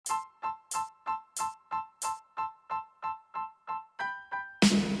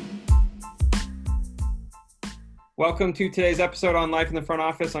Welcome to today's episode on Life in the Front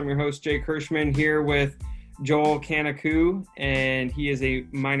Office. I'm your host, Jay Kirschman, here with Joel Kanaku, and he is a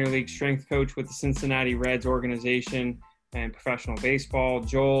minor league strength coach with the Cincinnati Reds organization and professional baseball.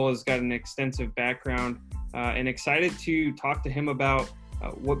 Joel has got an extensive background and excited to talk to him about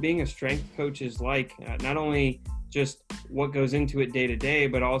what being a strength coach is like, not only just what goes into it day to day,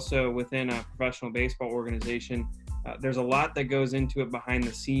 but also within a professional baseball organization. There's a lot that goes into it behind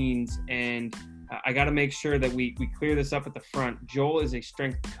the scenes, and I got to make sure that we clear this up at the front. Joel is a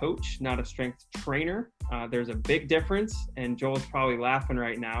strength coach, not a strength trainer. There's a big difference, and Joel's probably laughing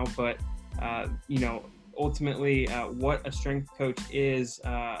right now, but ultimately what a strength coach is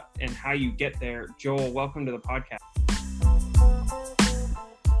and how you get there. Joel, welcome to the podcast.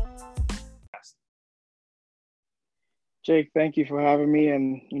 Jake, thank you for having me,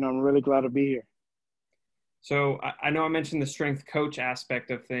 and I'm really glad to be here. So I know I mentioned the strength coach aspect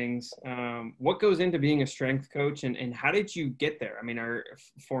of things. What goes into being a strength coach, and how did you get there? I mean, are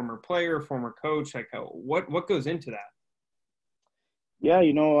a former player, former coach, like what goes into that? Yeah,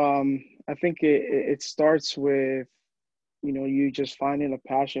 I think it starts with, you just finding a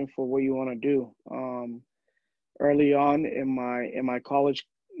passion for what you want to do. Early on in my college,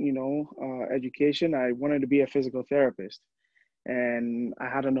 education, I wanted to be a physical therapist. And I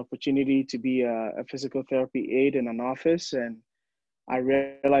had an opportunity to be a physical therapy aide in an office, and I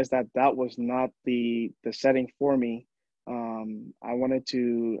realized that that was not the setting for me. I wanted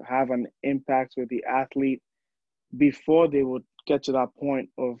to have an impact with the athlete before they would get to that point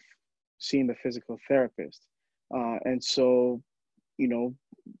of seeing the physical therapist. And so, you know,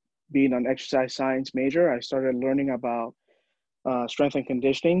 being an exercise science major, I started learning about strength and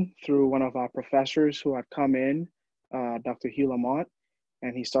conditioning through one of our professors who had come in, Dr. Hugh Lamont,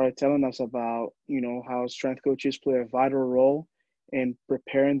 and he started telling us about, how strength coaches play a vital role in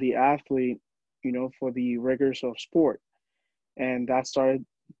preparing the athlete, for the rigors of sport. And that started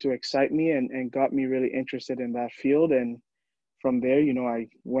to excite me and got me really interested in that field. And from there, I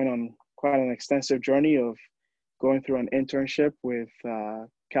went on quite an extensive journey of going through an internship with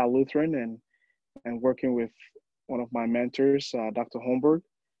Cal Lutheran and working with one of my mentors, Dr. Holmberg.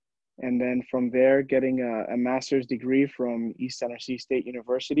 And then from there, getting a master's degree from East Tennessee State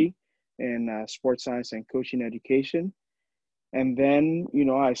University in sports science and coaching education. And then,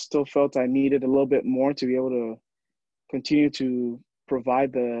 I still felt I needed a little bit more to be able to continue to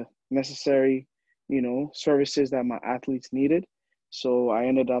provide the necessary, services that my athletes needed. So I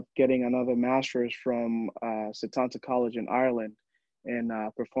ended up getting another master's from Setanta College in Ireland in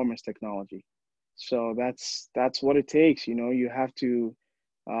performance technology. So that's what it takes. You have to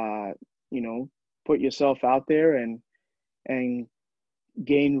uh, put yourself out there and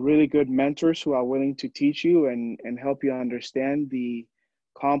gain really good mentors who are willing to teach you and help you understand the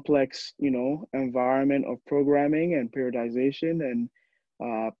complex, environment of programming and periodization and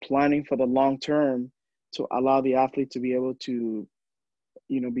planning for the long term to allow the athlete to be able to,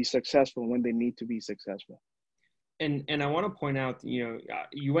 be successful when they need to be successful. And I want to point out, you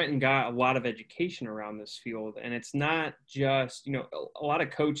went and got a lot of education around this field, and it's not just, a lot of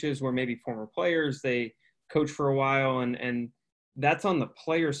coaches were maybe former players, they coach for a while, and that's on the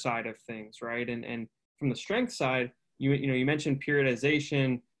player side of things, right? And from the strength side, you mentioned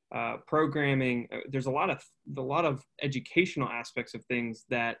periodization, programming. There's a lot of educational aspects of things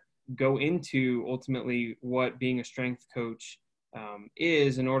that go into ultimately what being a strength coach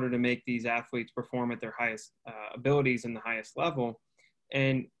is in order to make these athletes perform at their highest abilities and the highest level.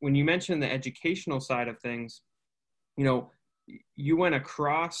 And when you mention the educational side of things, you went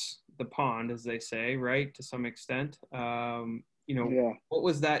across the pond, as they say, right, to some extent. Yeah. What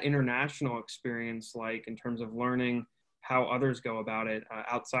was that international experience like in terms of learning how others go about it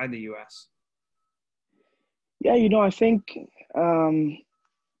outside the U.S.? Yeah, I think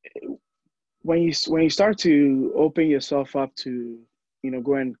when you start to open yourself up to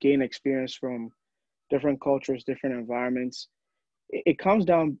go and gain experience from different cultures, different environments, it comes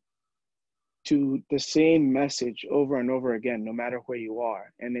down to the same message over and over again, no matter where you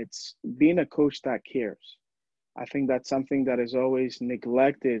are, and it's being a coach that cares. I think that's something that is always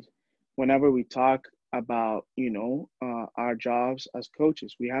neglected whenever we talk about our jobs as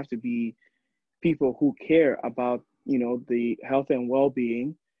coaches. We have to be people who care about the health and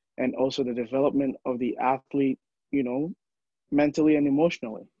well-being and also the development of the athlete, mentally and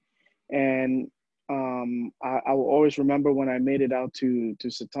emotionally. And I will always remember when I made it out to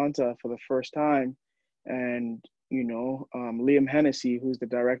Setanta for the first time, and Liam Hennessy, who's the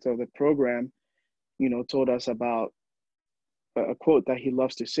director of the program, told us about a quote that he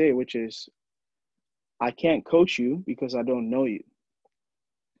loves to say, which is, "I can't coach you because I don't know you."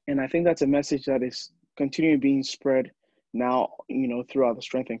 And I think that's a message that is continuing being spread now, throughout the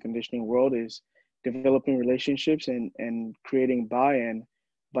strength and conditioning world is developing relationships and creating buy-in.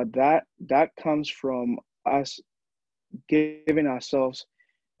 But that comes from us giving ourselves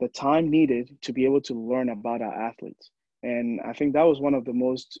the time needed to be able to learn about our athletes. And I think that was one of the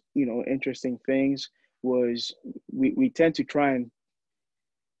most, interesting things was we tend to try and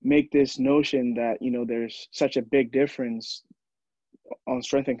make this notion that, there's such a big difference on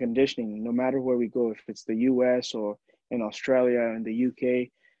strength and conditioning, no matter where we go, if it's the US or in Australia and the UK.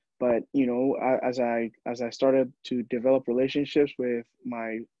 But, as I started to develop relationships with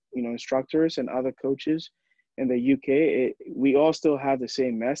my, instructors and other coaches in the UK, we all still have the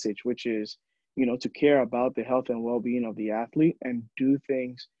same message, which is, to care about the health and well-being of the athlete and do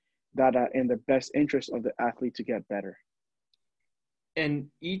things that are in the best interest of the athlete to get better. And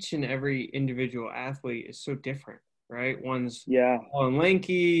each and every individual athlete is so different, right? One's Yeah, tall and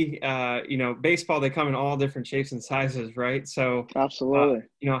lanky, baseball, they come in all different shapes and sizes, right? So, absolutely.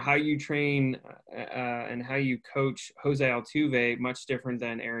 how you train and how you coach Jose Altuve, much different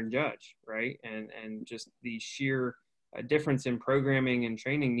than Aaron Judge, right? And just the sheer difference in programming and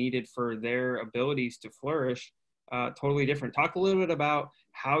training needed for their abilities to flourish, totally different. Talk a little bit about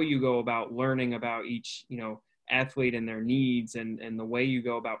how you go about learning about each, athlete and their needs and the way you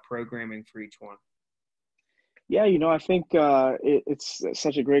go about programming for each one. Yeah, I think it's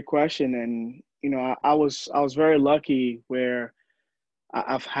such a great question, and I was very lucky where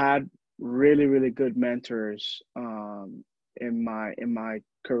I've had really really good mentors in my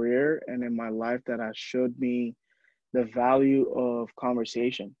career and in my life that have showed me the value of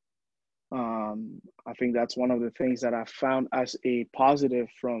conversation. I think that's one of the things that I found as a positive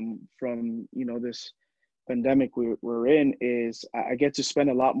from this pandemic we're in is I get to spend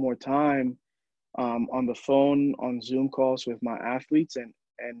a lot more time on the phone, on Zoom calls with my athletes, and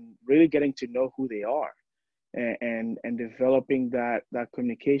really getting to know who they are, and developing that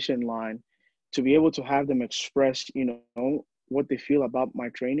communication line to be able to have them express, what they feel about my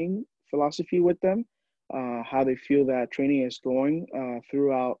training philosophy with them, how they feel that training is going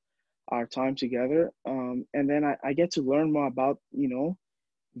throughout our time together, and then I get to learn more about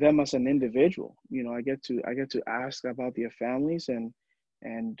them as an individual. I get to ask about their families and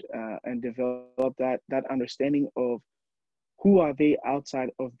develop that understanding of who are they outside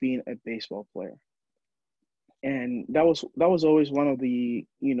of being a baseball player. And that was always one of the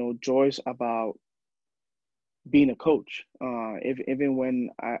joys about being a coach. Even when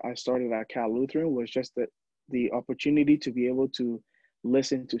I started at Cal Lutheran, was just the opportunity to be able to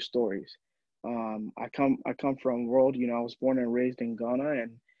listen to stories. I come from a world. I was born and raised in Ghana,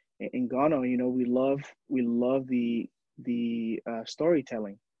 and in Ghana, we love the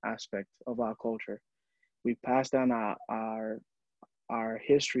storytelling aspect of our culture. We pass down our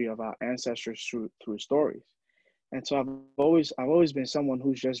history of our ancestors through stories. And so I've always been someone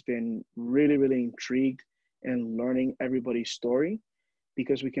who's just been really, really intrigued in learning everybody's story,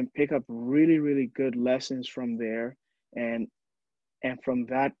 because we can pick up really, really good lessons from there, and from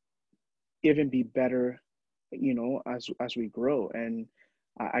that even be better, as we grow. And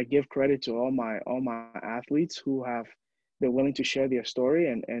I give credit to all my athletes who have been willing to share their story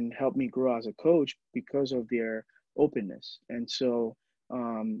and help me grow as a coach because of their openness. And so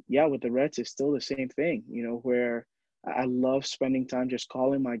yeah, with the Reds, it's still the same thing, where I love spending time just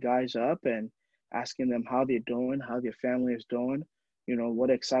calling my guys up and asking them how they're doing, how their family is doing,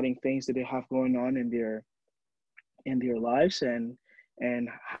 what exciting things that they have going on in their lives, and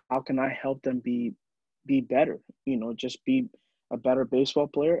how can I help them be better, just be a better baseball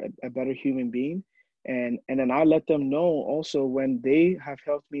player, a better human being. And then I let them know also when they have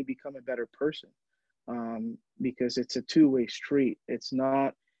helped me become a better person, because it's a two-way street. It's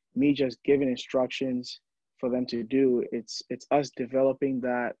not me just giving instructions for them to do. It's us developing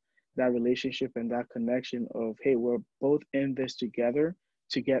that relationship and that connection of, hey, we're both in this together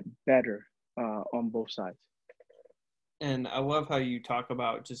to get better on both sides. And I love how you talk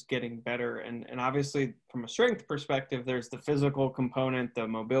about just getting better. And obviously, from a strength perspective, there's the physical component, the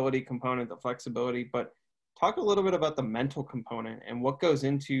mobility component, the flexibility. But talk a little bit about the mental component and what goes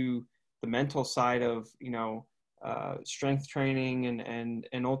into the mental side of, strength training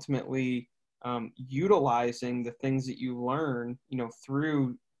and ultimately utilizing the things that you learn,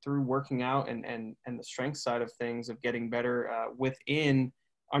 through working out and the strength side of things of getting better within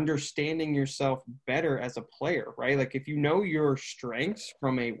understanding yourself better as a player, right? Like if you know your strengths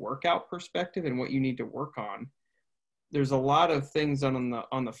from a workout perspective and what you need to work on, there's a lot of things on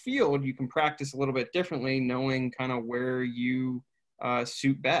the field you can practice a little bit differently, knowing kind of where you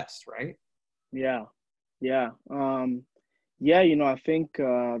suit best, right? Yeah, yeah, yeah. I think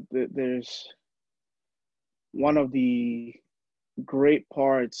there's one of the great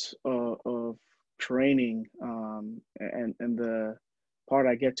parts of training, and the part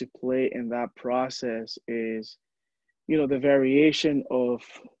I get to play in that process is, the variation of,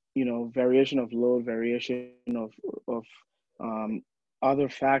 variation of load, variation of um, other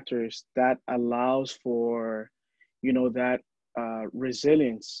factors that allows for, that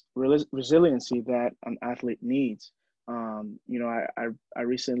resiliency that an athlete needs. I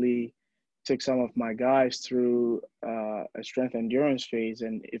recently took some of my guys through a strength endurance phase,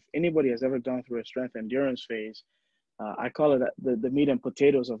 and if anybody has ever gone through a strength endurance phase, I call it the meat and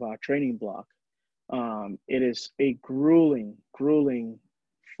potatoes of our training block. It is a grueling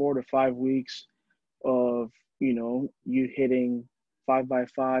 4 to 5 weeks of, you hitting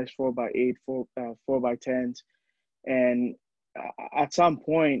 5x5s, 4x8, 4x10s, and at some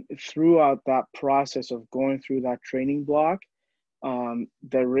point throughout that process of going through that training block,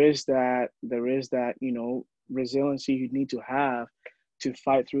 there is that resiliency you need to have to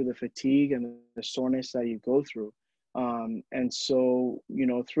fight through the fatigue and the soreness that you go through. And so,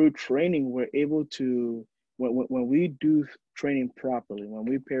 through training, we're able to, when we do training properly, when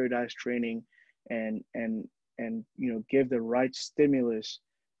we periodize training and give the right stimulus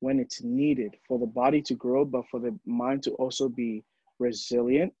when it's needed for the body to grow, but for the mind to also be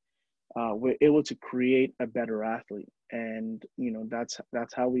resilient, we're able to create a better athlete. And that's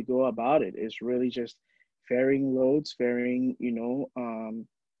how we go about it. It's really just varying loads, varying,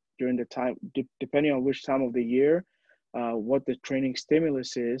 during the time, depending on which time of the year, what the training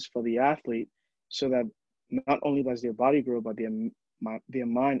stimulus is for the athlete, so that not only does their body grow, but their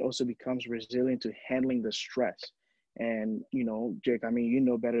mind also becomes resilient to handling the stress. And Jake, I mean,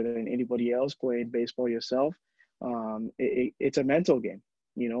 better than anybody else playing baseball yourself. It's a mental game.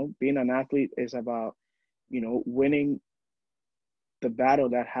 Being an athlete is about winning the battle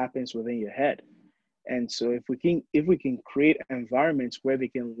that happens within your head. And so if we can create environments where they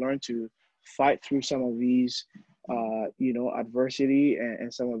can learn to fight through some of these adversity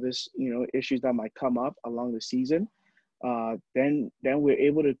and some of this issues that might come up along the season, then we're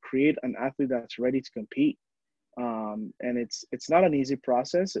able to create an athlete that's ready to compete. And it's not an easy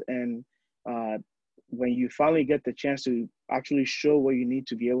process. And when you finally get the chance to actually show what you need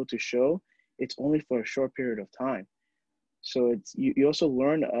to be able to show, it's only for a short period of time. So you also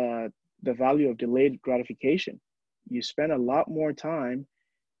learn the value of delayed gratification. You spend a lot more time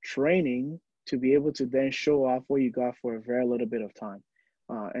training to be able to then show off what you got for a very little bit of time.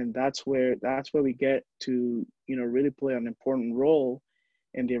 And that's where we get to really play an important role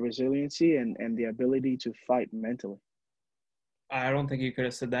in their resiliency and the ability to fight mentally. I don't think you could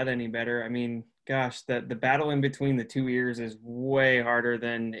have said that any better. I mean, gosh, the battle in between the two ears is way harder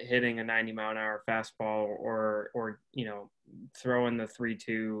than hitting a 90-mile-an-hour fastball or throwing the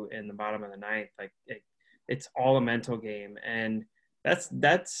 3-2 in the bottom of the ninth. Like it's all a mental game, and that's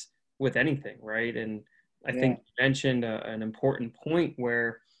with anything, right? And I Yeah. think you mentioned an important point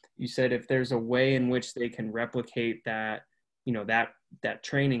where you said if there's a way in which they can replicate that, that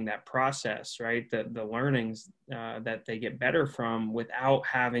training, that process, right? The learnings that they get better from without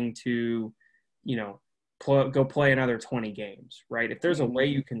having to, go play another 20 games, right? If there's a Mm-hmm. way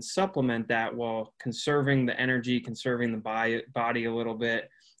you can supplement that while conserving the energy, conserving the body a little bit,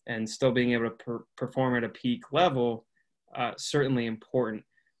 and still being able to perform at a peak level, certainly important.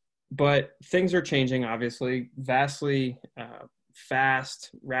 But things are changing, obviously, vastly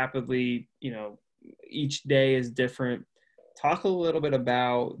fast, rapidly. Each day is different. Talk a little bit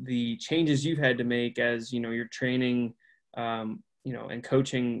about the changes you've had to make as you're training, and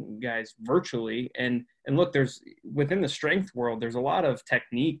coaching guys virtually. And look, there's within the strength world, there's a lot of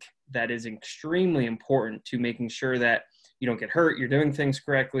technique that is extremely important to making sure that you don't get hurt, you're doing things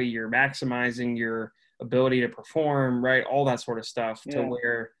correctly, you're maximizing your ability to perform, right? All that sort of stuff. To Yeah.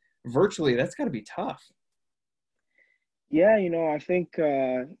 where virtually that's got to be tough. Yeah, I think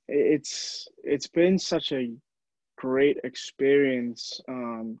it's been such a great experience,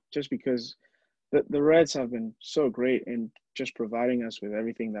 just because the Reds have been so great in just providing us with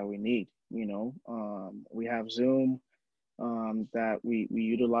everything that we need. We have Zoom, that we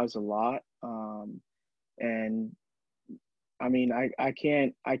utilize a lot, and I mean, I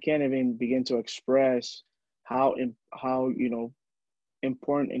can't even begin to express how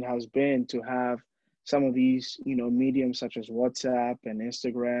important it has been to have some of these mediums such as WhatsApp and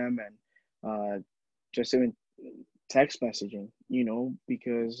Instagram, and just even text messaging,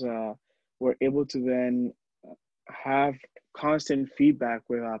 because we're able to then have constant feedback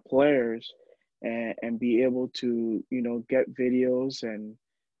with our players, and be able to get videos and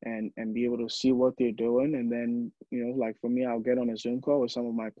be able to see what they're doing. And then like for me, I'll get on a Zoom call with some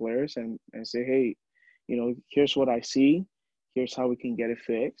of my players and say, hey, here's what I see, here's how we can get it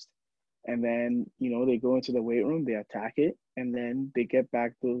fixed. And then, they go into the weight room, they attack it, and then they get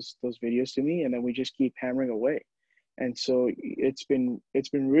back those videos to me, and then we just keep hammering away. And so it's been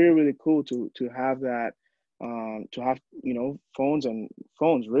really, really cool to have that, to have,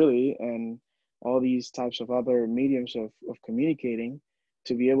 phones really, and all these types of other mediums of communicating,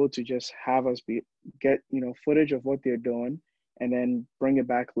 to be able to just have us get, footage of what they're doing, and then bring it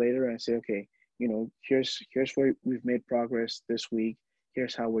back later and say, okay, here's where we've made progress this week.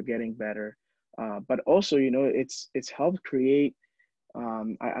 Here's how we're getting better. But also, it's helped create.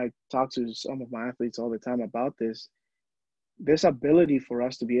 I talk to some of my athletes all the time about this ability for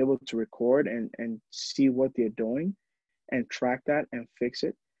us to be able to record and see what they're doing and track that and fix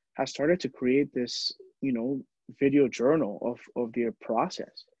it, has started to create this, video journal of their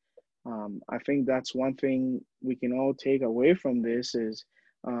process. I think that's one thing we can all take away from this is,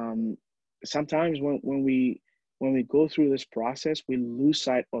 um, sometimes when we go through this process, we lose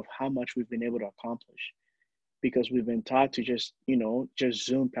sight of how much we've been able to accomplish, because we've been taught to just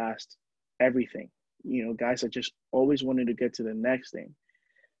zoom past everything. Guys are just always wanting to get to the next thing.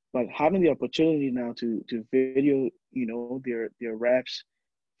 But having the opportunity now to video, their reps,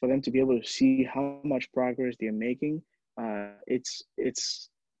 for them to be able to see how much progress they're making, it's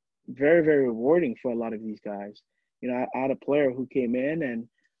very, very rewarding for a lot of these guys. I had a player who came in, and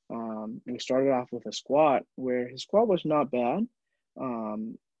we started off with a squat where his squat was not bad,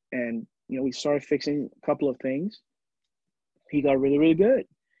 and we started fixing a couple of things. He got really, really good.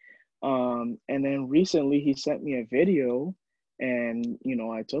 And then recently he sent me a video, and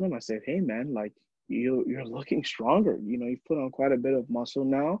I told him, I said, "Hey man, like you're looking stronger. You've put on quite a bit of muscle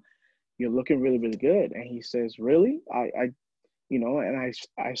now. You're looking really, really good." And he says, "Really?" And I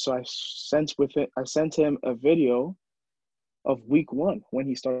sent him a video of week one when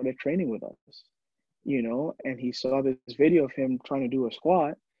he started training with us. And he saw this video of him trying to do a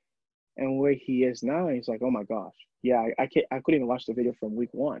squat, and where he is now, he's like, "Oh my gosh, yeah, I couldn't even watch the video from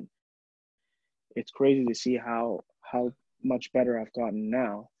week one." It's crazy to see how much better I've gotten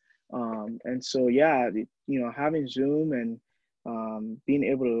now. And so yeah, having Zoom and being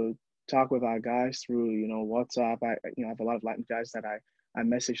able to talk with our guys through WhatsApp. I have a lot of Latin guys that I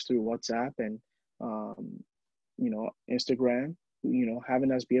message through WhatsApp and Instagram.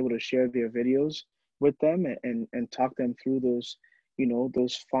 Having us be able to share their videos with them, and talk them through those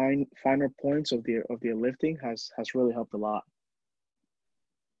those finer points of their lifting has really helped a lot.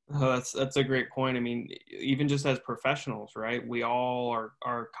 Oh, that's a great point. I mean, even just as professionals, right? We all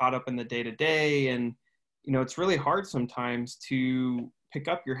are caught up in the day to day, and it's really hard sometimes to pick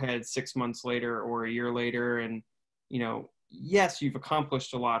up your head 6 months later or a year later, and yes, you've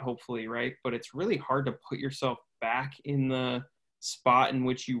accomplished a lot, hopefully, right? But it's really hard to put yourself back in the spot in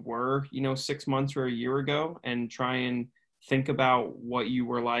which you were, 6 months or a year ago, and try and think about what you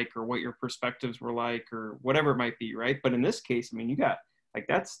were like, or what your perspectives were like, or whatever it might be, right? But in this case, I mean, you got, like,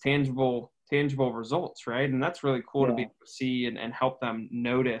 that's tangible results, right? And that's really cool to be Yeah. able to see and help them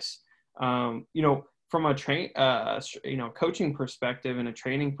notice. From a coaching perspective and a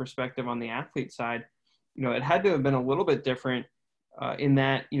training perspective on the athlete side, it had to have been a little bit different, in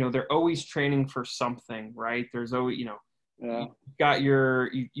that they're always training for something, right? There's always, Yeah.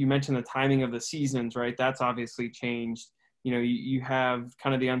 you mentioned the timing of the seasons, right? That's obviously changed. You have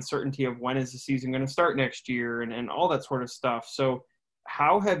kind of the uncertainty of when is the season going to start next year, and all that sort of stuff. So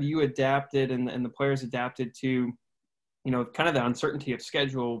how have you adapted, and the players adapted to, kind of the uncertainty of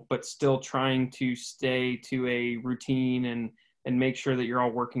schedule, but still trying to stay to a routine and make sure that you're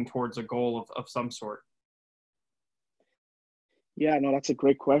all working towards a goal of some sort? Yeah, no, that's a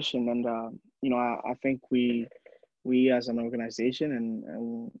great question. And I think we as an organization,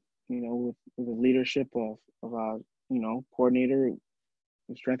 and with the leadership of our coordinator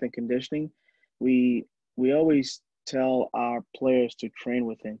in strength and conditioning, we we always tell our players to train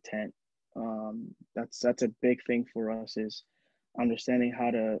with intent. That's a big thing for us, is understanding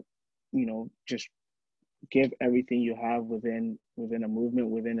how to just give everything you have within a movement,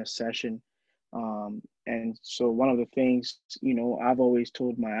 within a session. And so one of the things I've always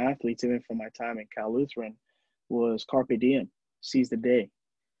told my athletes, even from my time in Cal Lutheran, was carpe diem, seize the day.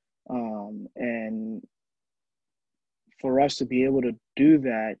 And for us to be able to do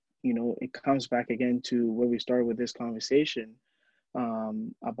that, it comes back again to where we started with this conversation,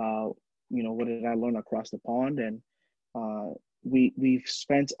 about what did I learn across the pond. And we've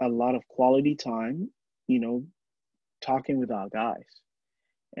spent a lot of quality time, you know, talking with our guys,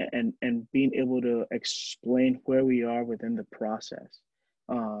 and being able to explain where we are within the process.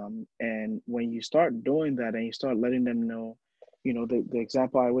 And when you start doing that, and you start letting them know, the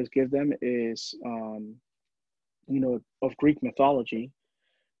example I always give them is, of Greek mythology,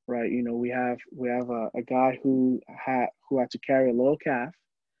 right? We have a guy who had to carry a little calf.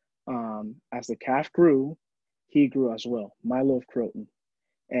 As the calf grew, he grew as well, Milo of Croton.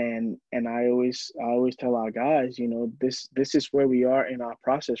 And I always tell our guys, this is where we are in our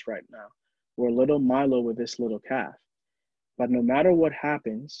process right now. We're little Milo with this little calf. But no matter what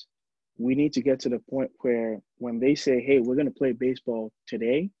happens, we need to get to the point where when they say, hey, we're going to play baseball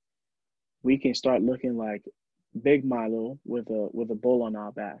today, we can start looking like big Milo with a bull on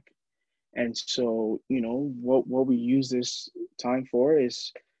our back. And so, what we use this time for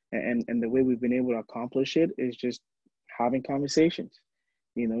is, and the way we've been able to accomplish it is just having conversations,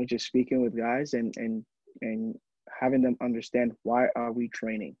 just speaking with guys and having them understand why are we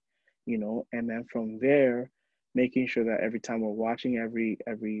training, and then from there, making sure that every time we're watching every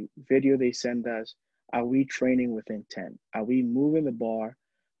video they send us, are we training with intent? Are we moving the bar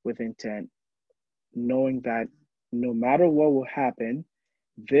with intent, knowing that no matter what will happen,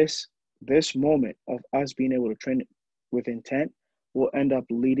 this this moment of us being able to train with intent will end up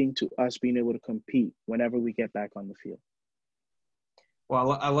leading to us being able to compete whenever we get back on the field.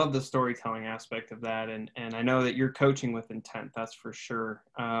 Well, I love the storytelling aspect of that, and I know that you're coaching with intent. That's for sure.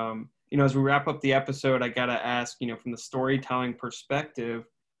 As we wrap up the episode, I gotta ask, from the storytelling perspective,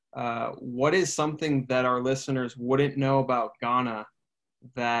 what is something that our listeners wouldn't know about Ghana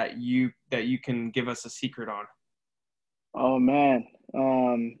that you can give us a secret on? Oh man,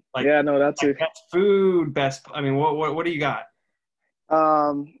 Like, yeah, no, that's like it. best food, best. I mean, what do you got?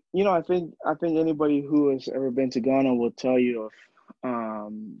 I think anybody who has ever been to Ghana will tell you of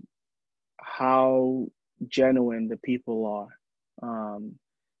how genuine the people are.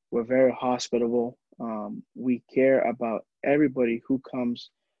 We're very hospitable. We care about everybody who comes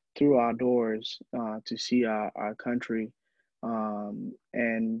through our doors to see our country,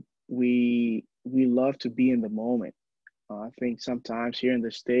 and we love to be in the moment. I think sometimes here in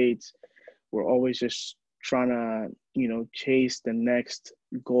the States, we're always just trying to, chase the next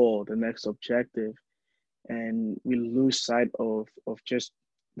goal, the next objective, and we lose sight of just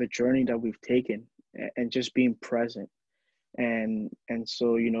the journey that we've taken and just being present. And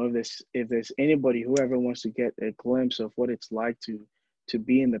so, if there's anybody who ever wants to get a glimpse of what it's like to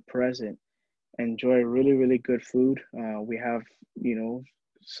be in the present, enjoy really, really good food. We have,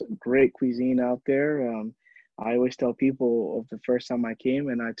 great cuisine out there. I always tell people of the first time I came,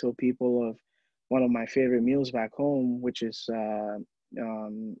 and I told people of one of my favorite meals back home, which is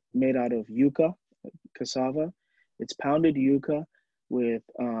made out of yuca, cassava. It's pounded yuca with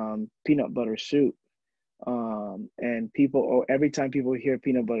peanut butter soup. And every time people hear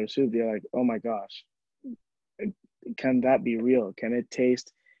peanut butter soup, they're like, "Oh my gosh, can that be real? Can it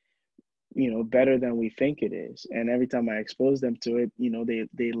taste, better than we think it is?" And every time I expose them to it,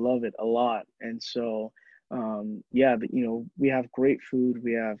 they love it a lot. And so, yeah, we have great food.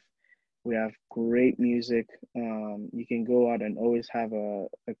 We have great music. You can go out and always have a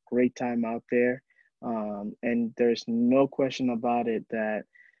great time out there. And there's no question about it that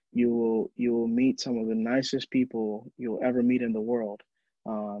you will meet some of the nicest people you'll ever meet in the world.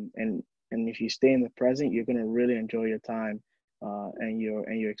 And if you stay in the present, you're gonna really enjoy your time and your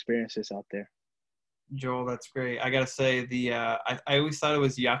experiences out there. Joel, that's great. I gotta say I always thought it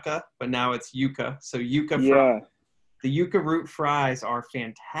was yucca, but now it's yuca. So Yeah, the yuca root fries are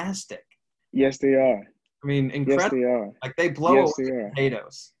fantastic. yes they are. I mean, Yes incredible. they are. Like they blow away Yes they are.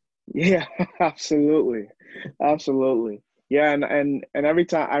 potatoes. Yeah, absolutely. Absolutely. Yeah, and every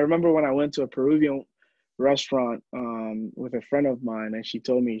time I remember when I went to a Peruvian restaurant with a friend of mine, and she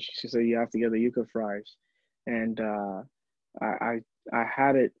told me, she said you have to get the yuca fries. And I I I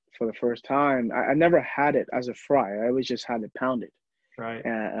had it for the first time. I never had it as a fry. I always just had it pounded Right.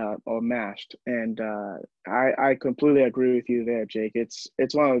 or mashed. And I completely agree with you there, Jake. It's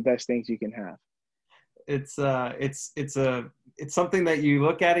one of the best things you can have. It's something that you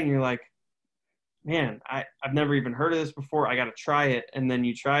look at it and you're like, man, I've never even heard of this before. I gotta try it. And then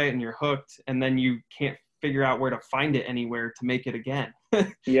you try it and you're hooked, and then you can't figure out where to find it anywhere to make it again.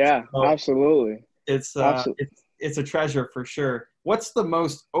 Yeah, So absolutely. it's uh Absolutely. it's it's a treasure for sure. What's the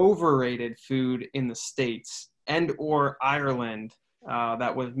most overrated food in the States and or Ireland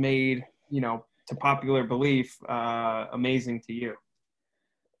that was made, to popular belief, amazing to you?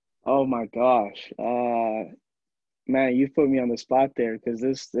 Oh my gosh. Man, you put me on the spot there because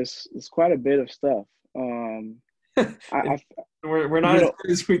this is quite a bit of stuff. I We're not you as know,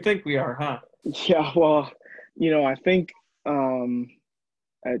 good as we think we are, huh? yeah, well, I think um,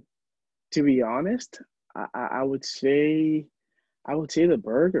 uh, to be honest, I would say the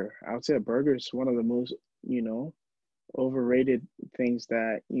burger. I would say a burger is one of the most, you know, overrated things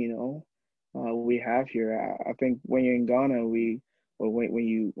that we have here. I think when you're in Ghana, or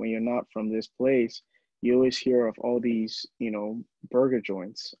when you're not from this place, you always hear of all these burger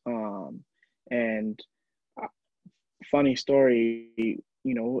joints. And uh, funny story,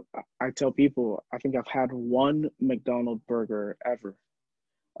 I tell people I think I've had one McDonald's burger ever.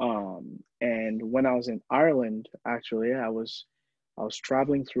 And when I was in Ireland, actually, I was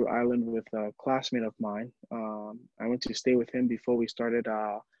traveling through Ireland with a classmate of mine. I went to stay with him before we started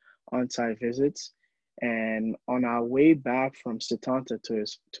on-site visits. And on our way back from Setanta to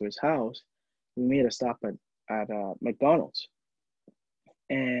his house, we made a stop at McDonald's.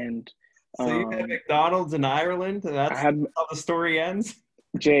 And So you had um, McDonald's in Ireland? I That's had how the story ends?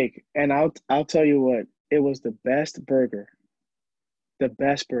 Jake, and I'll tell you what, it was the best burger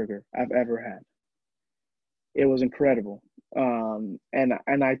I've ever had. It was incredible. And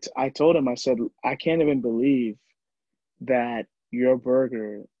I told him, I said, I can't even believe that your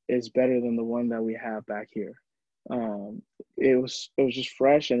burger is better than the one that we have back here. Um, it was just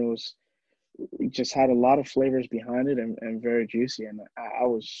fresh, and it just had a lot of flavors behind it, and very juicy. And I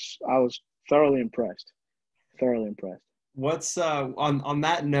was thoroughly impressed. Thoroughly impressed. What's on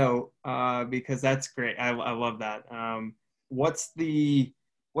that note, because that's great. I love that. What's the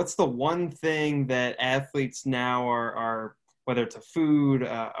what's the one thing that athletes now are whether it's a food,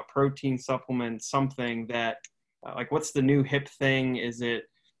 a protein supplement, something that like what's the new hip thing? Is it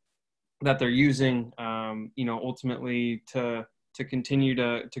that they're using, ultimately to continue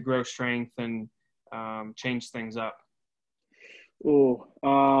to grow strength and change things up? Oh,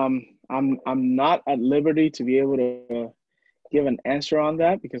 I'm not at liberty to be able to give an answer on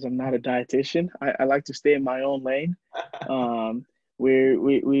that because I'm not a dietitian. I like to stay in my own lane. Um,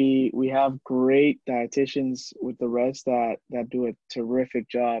 we have great dietitians with the Reds that do a terrific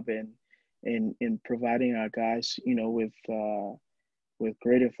job in providing our guys, with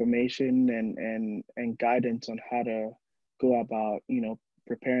great information and guidance on how to go about,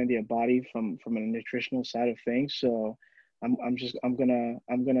 preparing their body from a nutritional side of things. So I'm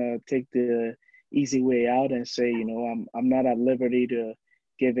gonna take the easy way out and say, I'm not at liberty to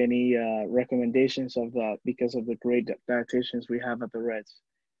give any recommendations of that because of the great dietitians we have at the Reds.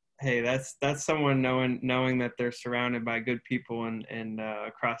 Hey, that's someone knowing that they're surrounded by good people and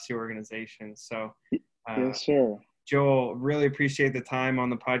across the organization. So, uh, Yes, sir. Joel, really appreciate the time on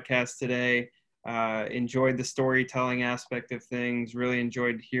the podcast today. Enjoyed the storytelling aspect of things. Really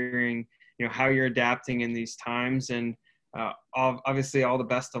enjoyed hearing how you're adapting in these times, and obviously all the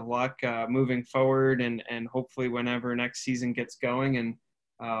best of luck moving forward, and hopefully whenever next season gets going and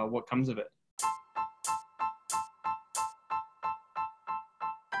what comes of it.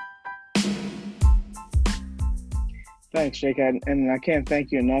 Thanks, Jake. And I can't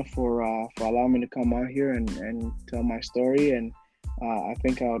thank you enough for allowing me to come on here and tell my story. And I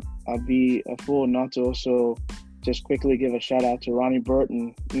think I'll be a fool not to also just quickly give a shout out to Ronnie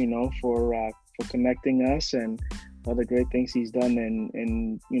Burton, for connecting us and all the great things he's done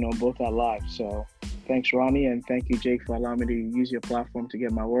in both our lives. So thanks, Ronnie, and thank you, Jake, for allowing me to use your platform to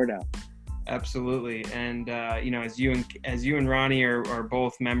get my word out. Absolutely, and as you and Ronnie are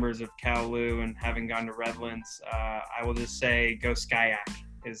both members of Calou and having gone to Redlands, I will just say go Skyac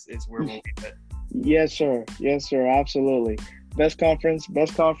is where we'll leave it. Yes, sir. Yes, sir. Absolutely. Best conference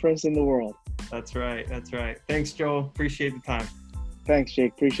in the world. That's right. Thanks, Joel. Appreciate the time. Thanks,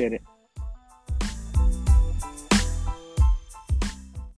 Jake. Appreciate it.